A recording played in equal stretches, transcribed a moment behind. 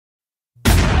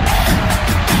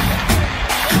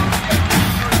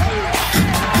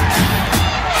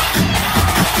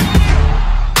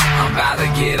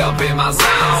my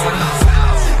zone.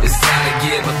 It's time to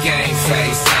give a game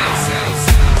face on.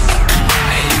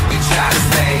 And you can try to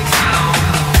stay calm.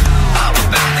 I'm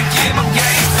about to give a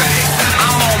game face on.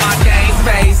 I'm on my game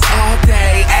face all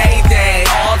day, every day,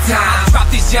 all time. Drop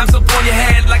these gems up on your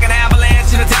head like an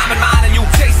avalanche in a diamond mine. And you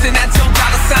chasing that $2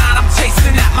 sign. I'm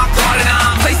chasing at my God and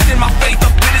I'm placing my faith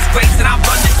up in His grace. And I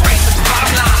run this race at the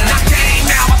bottom line. And I came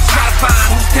now, I try to find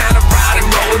who's down to ride and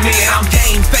roll with me. And I'm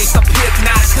game face up here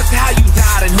tonight, cause how you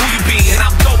died and who you be. And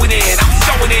I'm going in, I'm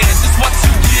showing in just what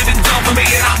you did and done for me.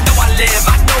 And I know I live,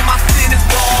 I know my sin is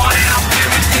born, and I'm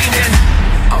feeling redeeming.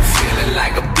 I'm feeling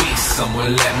like a beast,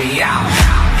 someone let me out.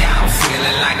 I'm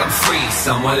feeling like I'm free,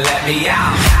 someone let me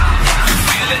out. You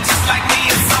feeling just like me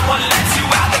and someone let you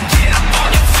out. To get up on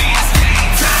your feet, it's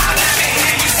game time, let me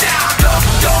hear you shout.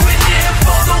 Going in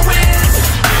for the win,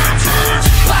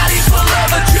 body full of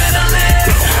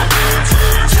adrenaline.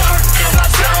 Turn in my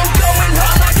zone, going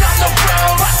hard like I'm the pro.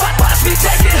 Watch me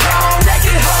take it home, take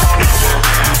it home.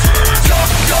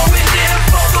 Going in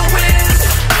for the win,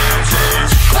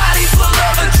 body full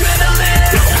of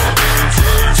adrenaline.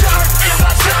 Turn in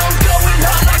my zone, going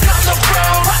hard like I'm the pro.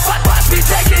 Watch me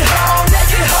take it home,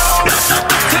 take it home.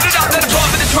 Turn it up, let it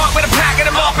bump in the trunk with a pack and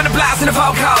I'm off in the blast in the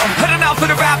vocal. Put it out for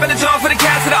the rap and the jump for the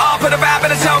cats and the all for the rap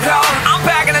and the chokehold. I'm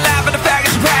packing the lap and the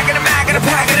faggots, you packing the mac and the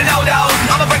pack and the no-dos.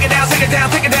 I'ma break it down, take it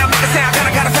down, make it sound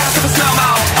kinda fast with a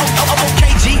slow-mo.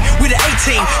 Okay, G, we the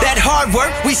A-team. That hard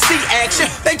work, we see action.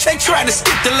 They try to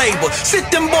skip the label. Sit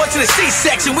them boys to the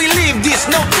C-section. We live this,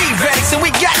 no T-Rex. And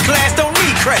we got class, don't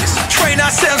need credits. Train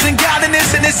ourselves in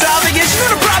godliness and it's obvious. You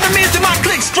know the problem is that my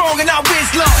click's strong and our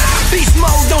wins long. Beast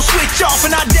mode, don't switch off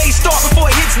and our day start before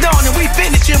it hits dawn. And we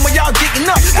finishing when y'all getting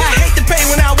up. I hate the pain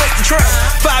when I wake the trail.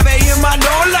 5 a.m. I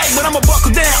know I'm late, but I'ma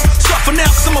buckle down. Suffer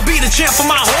now, cause I'ma be the champ for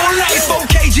my whole life.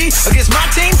 4KG against my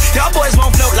team. Y'all boys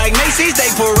won't float like Macy's. They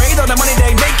parade on the money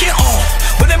they make it on.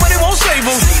 But that money won't save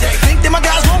them. They think that my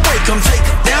guys won't break them. Take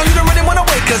them down, you don't really wanna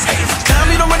wake us. Climb,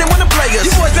 you don't really wanna play us.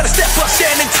 You boys better step up,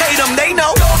 Channing Tatum, they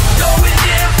know. Going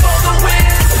in for the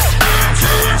win,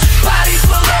 body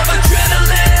full of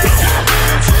adrenaline.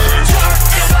 Turn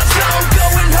in my zone,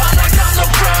 going hard like I'm the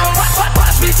pro.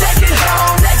 Watch me take it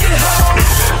home, take it home.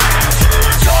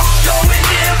 Going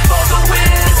in for the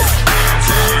win,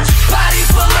 body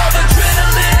full of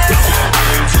adrenaline.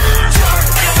 Turn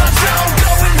in my zone,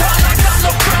 going hard like I'm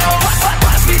the pro.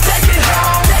 Watch me take it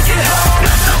home, take it home.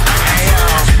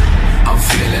 I'm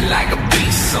feeling like a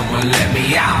beast, someone let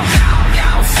me out.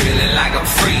 I'm feeling like I'm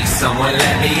free, someone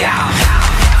let me out.